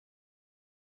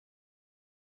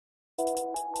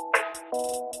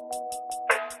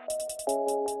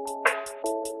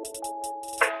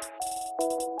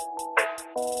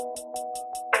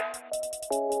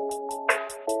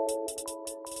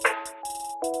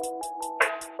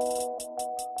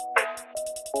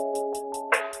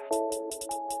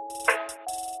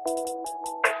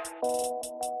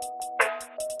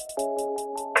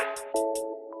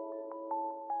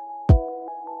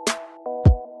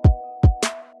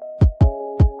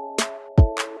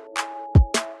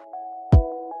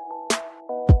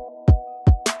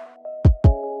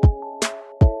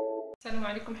السلام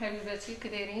عليكم حبيباتي،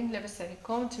 كدايرين؟ لاباس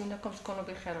عليكم؟ نتمنىكم تكونوا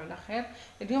بخير وعلى خير.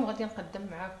 اليوم غادي نقدم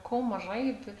معكم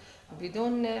الرايب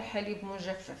بدون حليب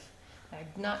مجفف.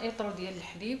 عندنا اطرو ديال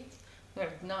الحليب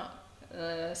وعندنا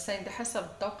ساينده حسب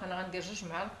الذوق. انا غندير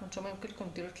 2 معالق وانتم يمكن لكم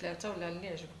ديروا 3 ولا اللي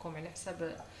يعجبكم على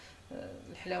حسب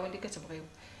الحلاوه اللي كتبغيو.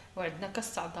 وعندنا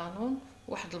كاس تاع دانون،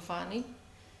 واحد الفاني.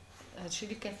 هادشي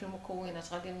اللي كاين في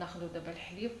المكونات. غادي ناخذوا دابا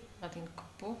الحليب غادي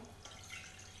نكبوه.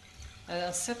 هذا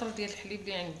السيطر ديال الحليب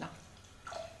اللي عندنا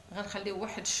غنخليه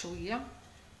واحد شويه.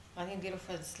 غادي نديرو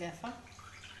في هاد الزلافه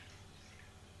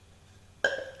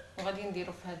وغادي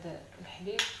نديرو في هاد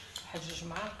الحليب واحد 2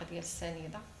 معالق ديال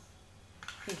السنيده.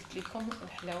 كي قلت لكم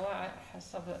الحلاوه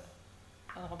حسب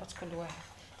رغبه كل واحد.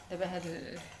 دابا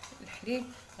هاد الحليب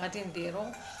غادي نديرو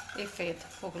يفيض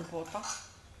فوق البوطه.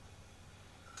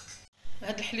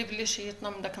 هاد الحليب اللي شيطنا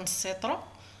من داك نص سيطرو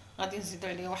غادي نزيدو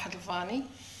عليه واحد الفاني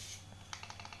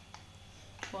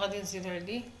وغادي نزيدو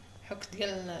عليه حك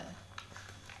ديال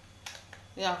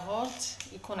ياغورت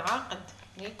يكون عاقد،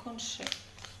 ما يكونش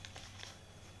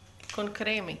يكون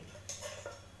كريمي.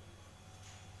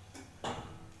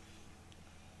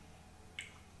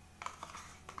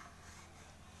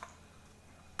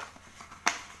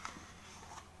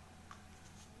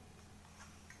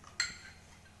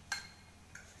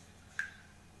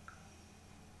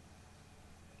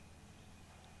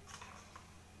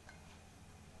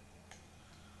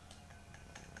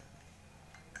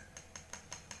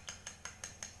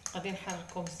 غادي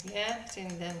نحركو مزيان حتى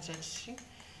يندمج هادشي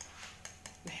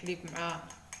الحليب مع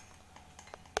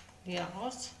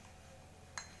الياغورت.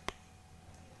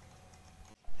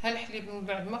 ها الحليب من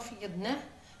بعد ما فيضناه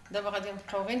دابا غادي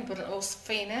نبقاو غير نبردو.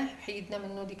 صفيناه حيدنا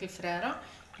منه ديك الفراره.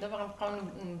 دابا غنبقاو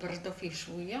نبردو فيه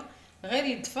شويه غير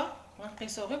يدفى.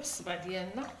 غنقيسو غير بالصبع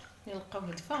ديالنا. ملي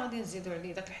نلقاوه دفى غادي نزيدو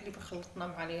عليه داك الحليب اللي خلطنا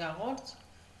مع الياغورت.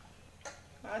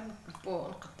 عاد نكبوه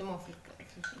نقدموه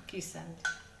في الكيسان.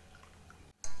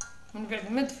 من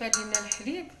بعد ما دفى لينا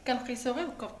الحليب كنقيسو غير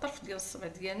بالطرف ديال الصبع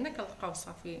ديالنا كنلقاو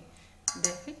صافي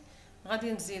دافي.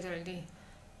 غادي نزيدو عليه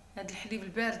هاد الحليب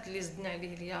البارد اللي زدنا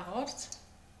عليه الياغورت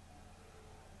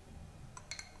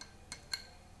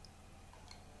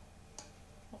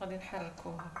وغادي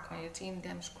نحركوه هكايا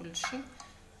تيندمج كلشي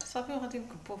صافي. وغادي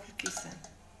نكبوه في الكيسان.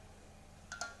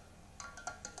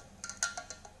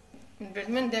 من بعد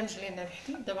ما اندمج لينا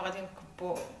الحليب دابا غادي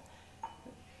نكبو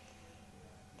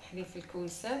الحليب في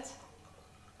الكويسات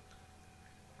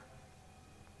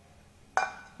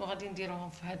وغادي نديروهم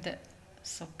في هاد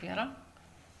الصبيره.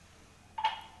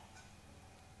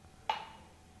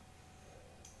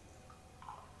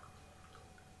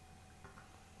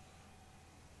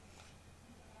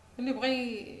 اللي بغى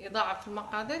يضاعف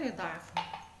المقادير يضاعفهم.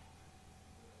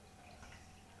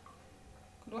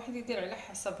 كل واحد يدير على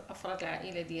حسب افراد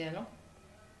العائله ديالو.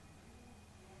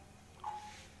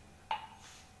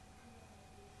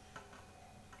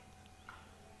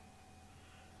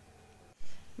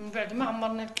 من بعد ما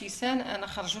عمرنا الكيسان انا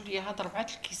خرجوا لي هاد 4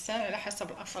 الكيسان على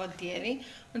حسب الافراد ديالي.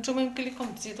 نتوما يمكن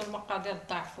لكم تزيدوا المقادير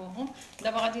تضاعفوهم.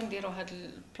 دابا غادي نديرو هاد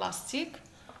البلاستيك.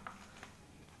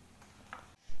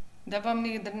 دابا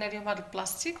ملي درنا ليهم هاد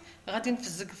البلاستيك غادي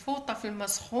نفزق الفوطه في الماء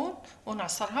سخون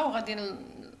ونعصرها وغادي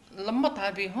نلمطها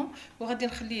بهم وغادي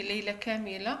نخليه ليله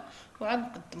كامله وعاد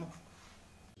نقدموه.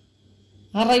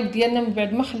 الرايب ديالنا من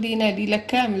بعد ما خليناه ليله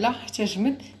كامله حتى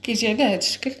جمد كيجي على هاد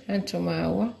الشكل. هانتوما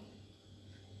هو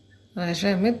راه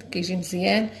جامد كيجي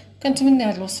مزيان. كنتمنى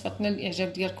هاد الوصفه تنال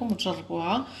الاعجاب ديالكم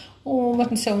وتجربوها وما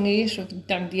تنساونيش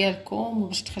بالدعم ديالكم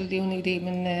باش تخليوني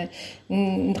دائما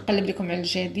نقلب لكم على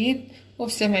الجديد.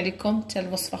 وبسلام عليكم حتى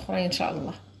الوصفه اخرى ان شاء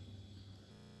الله.